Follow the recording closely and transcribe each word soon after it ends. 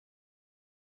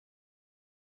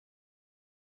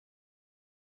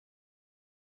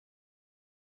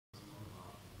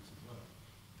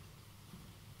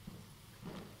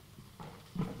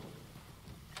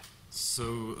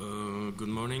Good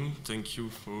morning. Thank you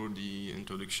for the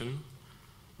introduction.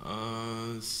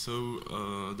 The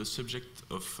subject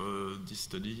of this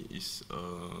study is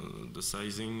the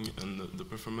sizing and the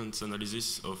performance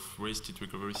analysis of waste heat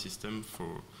recovery system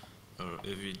for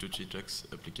heavy-duty trucks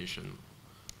application.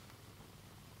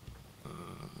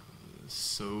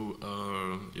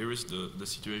 Here is the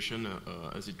situation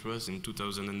as it was in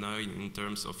 2009 in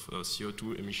terms of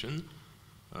CO2 emission.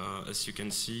 As you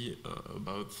can see,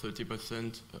 about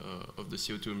 30% of the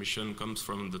CO2 emission comes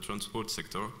from the transport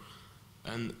sector,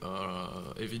 and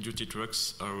heavy-duty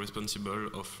trucks are responsible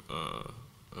of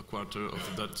a quarter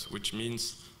of that, which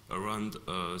means around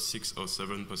 6 or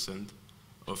 7%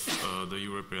 of the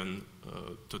European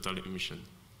total emission.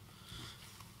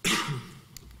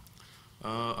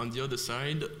 On the other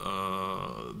side,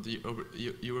 the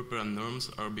European norms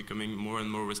are becoming more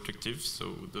and more restrictive,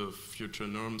 so the future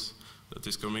norms that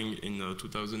is coming in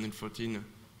 2014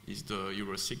 is the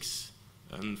Euro 6,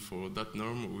 and for that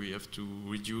norm we have to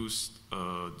reduce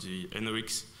the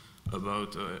NOx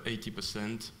about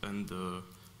 80% and the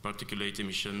particulate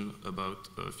emission about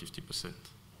 50%.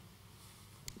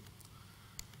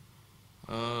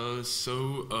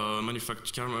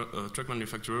 Truck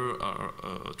manufacturers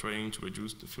are trying to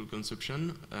reduce the fuel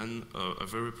consumption, and a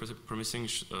very promising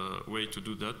way to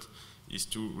do that is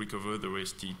to recover the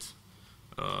waste heat.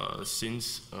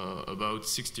 Since about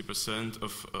 60%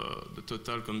 of the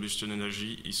total combustion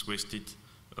energy is wasted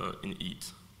in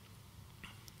heat,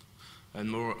 and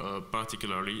more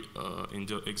particularly in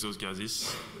the exhaust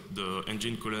gases, the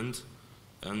engine coolant,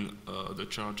 and the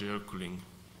charger cooling.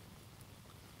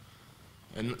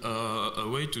 And a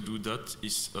way to do that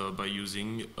is by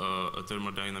using a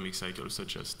thermodynamic cycle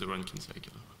such as the Rankine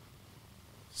cycle.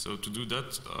 So to do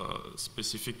that,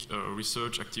 specific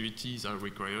research activities are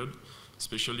required,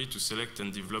 especially to select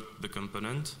and develop the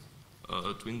component,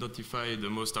 to identify the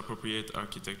most appropriate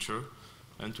architecture,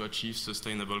 and to achieve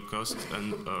sustainable cost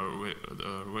and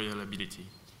reliability.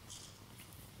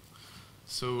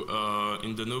 So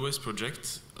in the No-Waste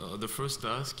project, the first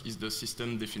task is the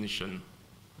system definition,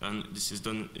 and this is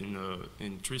done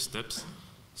in 3 steps.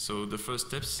 So the first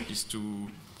step is to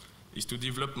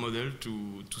develop model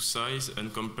to size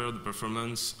and compare the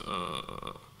performance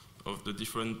of the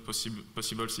different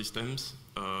possible systems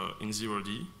in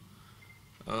 0D.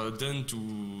 Then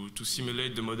to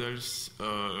simulate the models,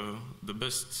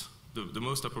 the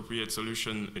most appropriate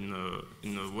solution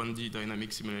in a 1D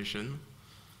dynamic simulation.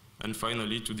 And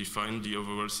finally, to define the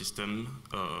overall system,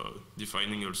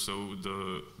 defining also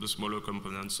the smaller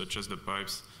components such as the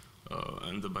pipes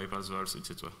and the bypass valves,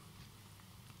 etc.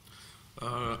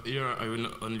 Here I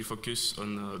will only focus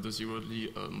on the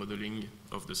 0D modeling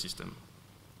of the system.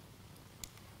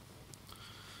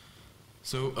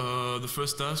 So the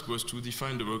first task was to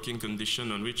define the working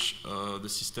condition on which the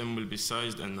system will be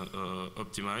sized and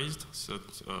optimized. So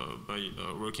by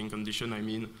working condition I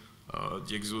mean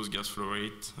the exhaust gas flow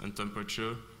rate and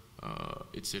temperature,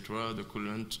 etc., the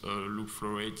coolant loop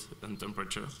flow rate and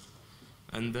temperature.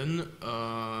 And then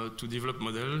to develop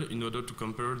model in order to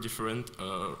compare different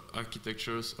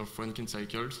architectures of Rankine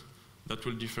cycles that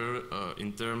will differ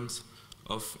in terms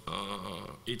of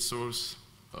heat source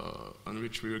on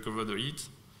which we recover the heat,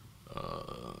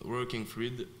 working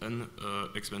fluid, and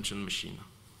expansion machine.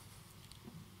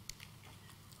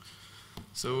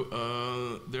 So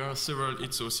there are several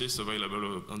heat sources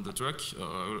available on the truck.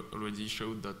 I already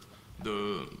showed that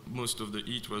most of the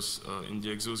heat was in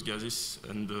the exhaust gases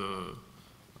and the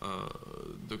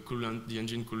coolant, the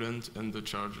engine coolant, and the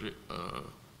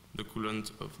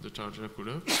coolant of the charger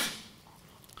cooler.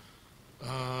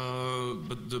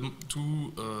 But the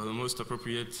two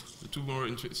more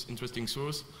interesting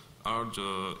sources are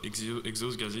the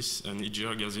exhaust gases and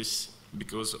EGR gases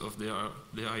because of their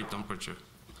high temperature.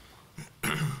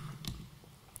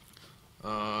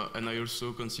 And I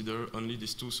also consider only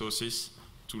these 2 sources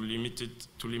to limit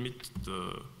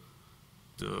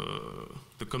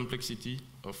the complexity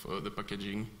of the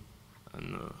packaging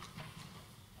and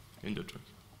in the truck.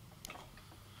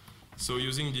 So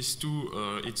using these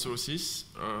 2 heat sources,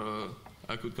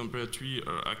 I could compare 3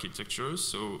 architectures.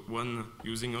 So 1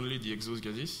 using only the exhaust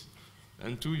gases,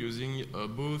 and 2 using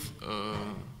both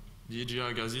the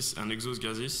EGR gases and exhaust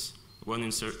gases,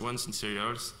 once in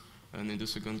serials, and in the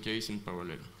second case in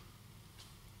parallel.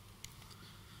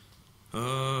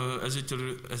 As it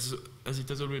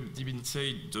has already been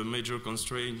said, the major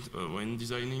constraint when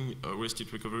designing a waste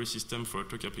heat recovery system for a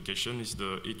truck application is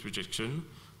the heat rejection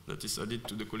that is added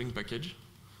to the cooling package.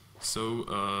 So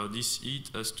this heat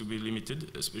has to be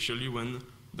limited, especially when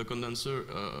the condenser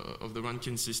of the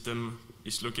Rankine system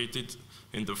is located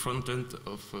in the front end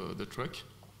of the truck.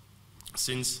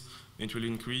 since it will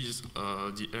increase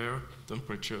the air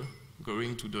temperature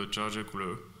going to the charger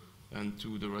cooler and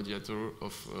to the radiator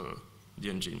of the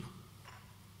engine.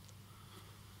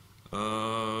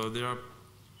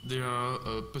 There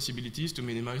are possibilities to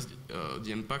minimize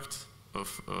the impact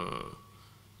of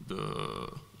the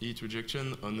heat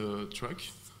rejection on a truck,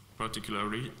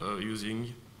 particularly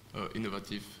using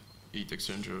innovative heat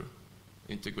exchanger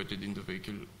integrated in the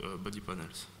vehicle body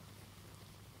panels.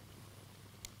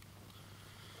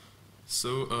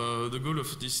 So the goal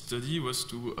of this study was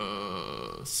to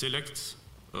select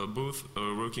both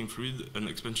a working fluid and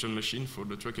expansion machine for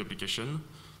the truck application.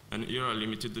 And here I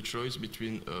limited the choice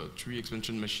between 3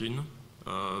 expansion machines,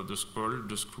 the scroll,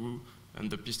 the screw, and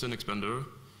the piston expander,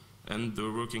 and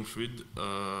the working fluid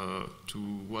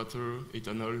to water,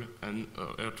 ethanol, and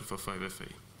R245FA.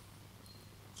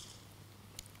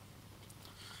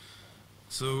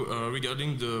 So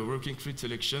regarding the working fluid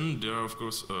selection, there are of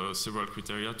course several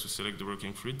criteria to select the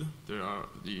working fluid. There are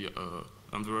the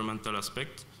environmental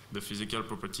aspect, the physical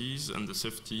properties, and the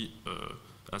safety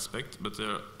aspect. But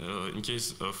in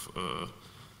case of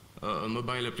a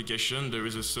mobile application, there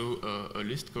is also a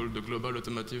list called the Global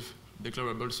Automotive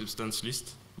Declarable Substance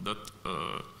List that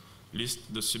lists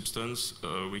the substance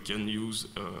we can use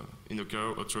in a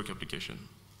car or truck application.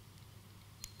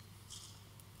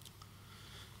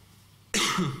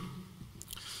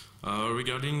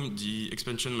 Regarding the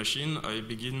expansion machine, I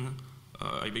began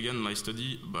my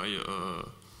study by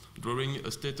drawing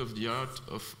a state-of-the-art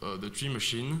of the 3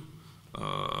 machine,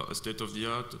 a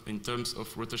state-of-the-art in terms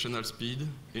of rotational speed,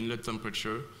 inlet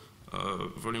temperature,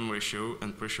 volume ratio,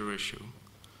 and pressure ratio.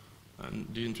 And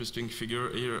the interesting figure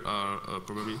here are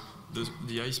probably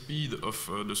the high speed of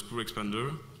the screw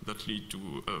expander that lead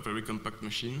to a very compact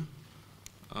machine,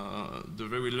 the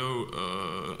very low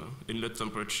inlet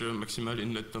temperature, maximal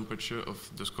inlet temperature of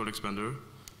the scroll expander,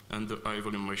 and the high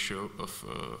volume ratio of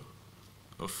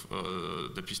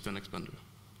the piston expander.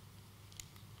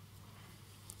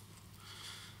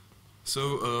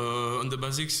 So on the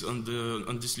basics, on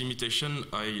this limitation,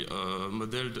 I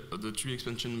modeled the 3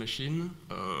 expansion machine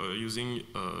using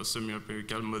a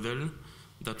semi-empirical model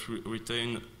that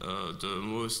retain the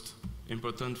most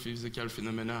important physical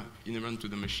phenomena inherent to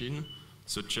the machine,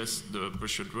 such as the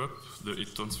pressure drop, the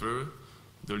heat transfer,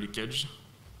 the leakage,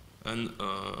 and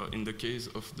in the case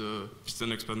of the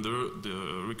piston expander,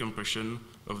 the recompression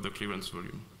of the clearance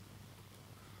volume.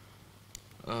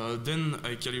 Then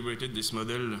I calibrated this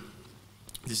model,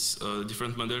 these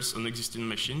different models on existing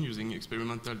machine using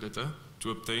experimental data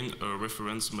to obtain a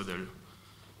reference model.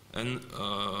 And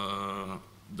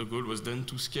the goal was then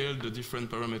to scale the different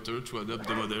parameters to adapt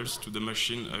the models to the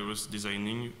machine I was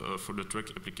designing for the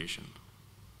truck application.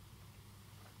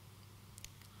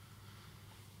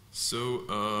 So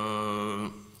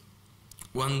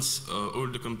once all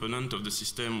the components of the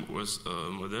system was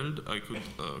modeled, I could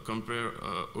compare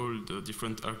all the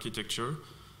different architecture.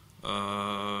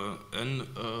 And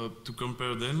to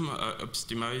compare them, I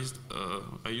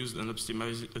used an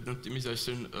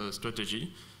optimization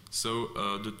strategy. So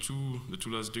the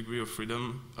two last degree of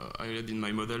freedom I had in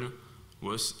my model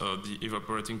was the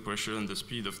evaporating pressure and the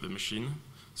speed of the machine.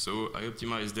 So I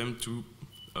optimized them to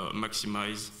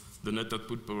maximize the net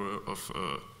output power of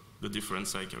the different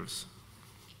cycles.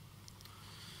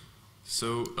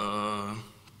 So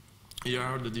here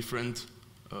are the different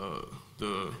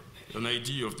an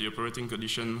idea of the operating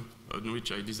condition on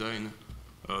which I design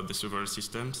the several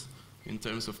systems in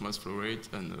terms of mass flow rate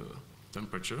and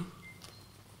temperature.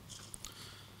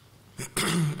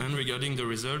 And regarding the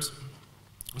results,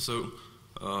 so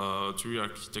 3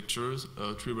 architectures,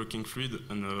 3 working fluid,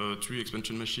 and 3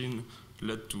 expansion machine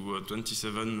led to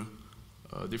 27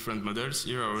 different models.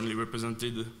 Here are only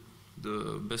represented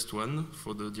the best one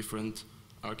for the different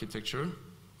architecture.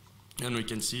 And we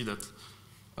can see that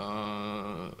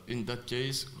in that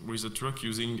case, with a truck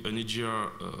using an EGR,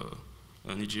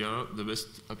 the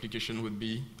best application would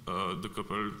be the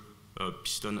coupled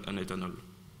piston and ethanol.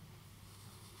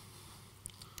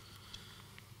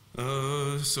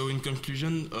 So in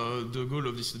conclusion, the goal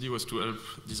of this study was to help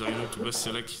designers to best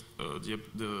select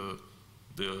the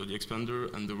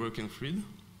expander and the working fluid.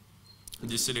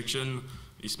 This selection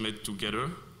is made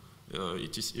together.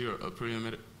 It is here a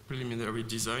preliminary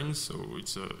design, so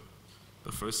it's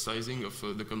the first sizing of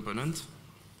the component.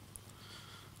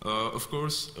 Of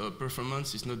course,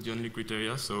 performance is not the only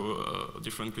criteria, so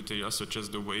different criteria such as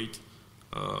the weight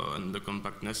and the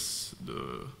compactness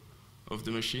of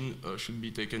the machine should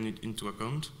be taken into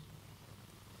account.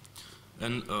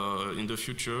 And in the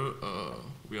future,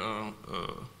 we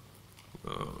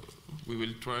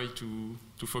will try to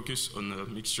focus on a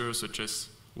mixture such as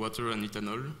water and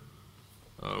ethanol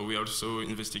We are also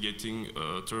investigating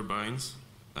turbines,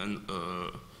 and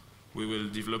we will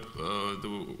develop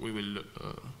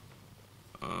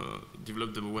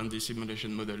develop the 1D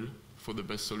simulation model for the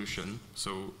best solution,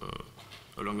 so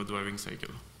along a driving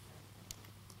cycle.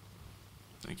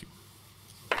 Thank you.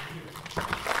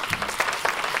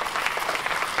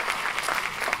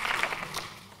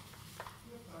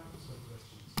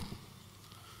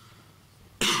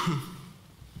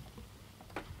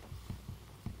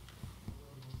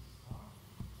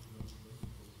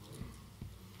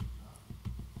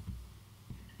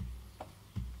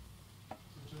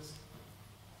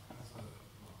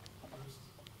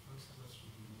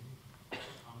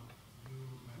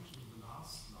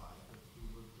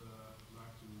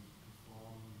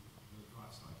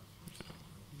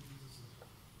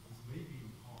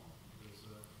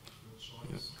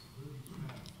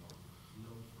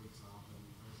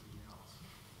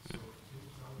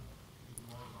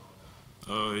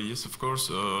 Yes, of course,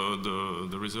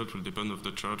 the result will depend on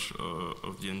the charge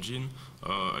of the engine.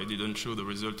 I didn't show the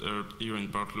result here in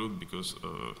part load because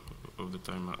of the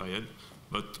time I had,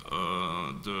 but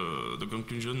the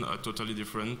conclusion are totally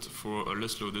different for a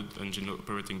less loaded engine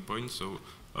operating point. So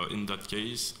in that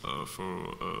case,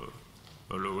 for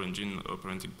a low engine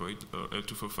operating point,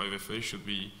 L245FA should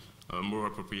be more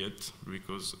appropriate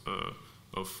because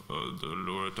of the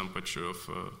lower temperature of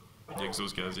the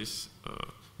exhaust gases.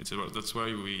 That's why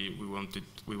we want to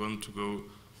go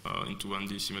into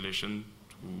 1D simulation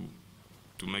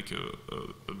to make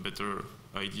a better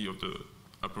idea of the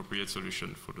appropriate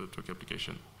solution for the truck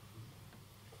application.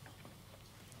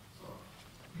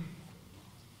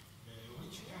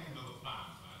 Which kind of pump?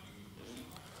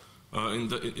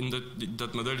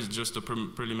 That model is just a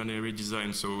preliminary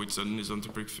design, so it's an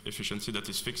isentropic efficiency that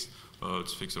is fixed.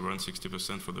 It's fixed around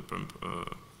 60% for the pump.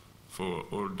 For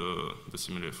all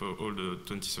for all the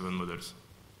 27 models.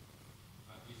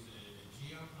 Is a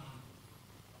geo pump?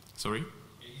 Sorry? Is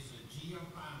a geo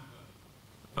pump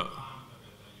Uh, pump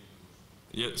that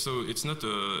you use? Yeah, so it's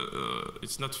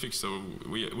not fixed. So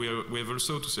we have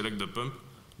also to select the pump,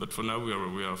 but for now we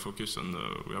are focusing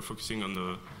on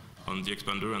the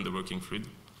expander and the working fluid.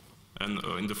 And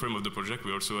in the frame of the project,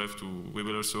 we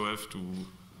will also have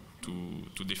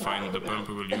to define the pump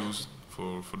we will use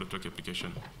for the truck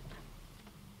application.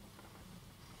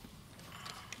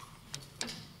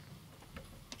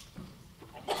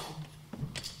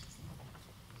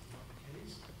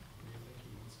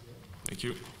 Thank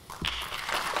you.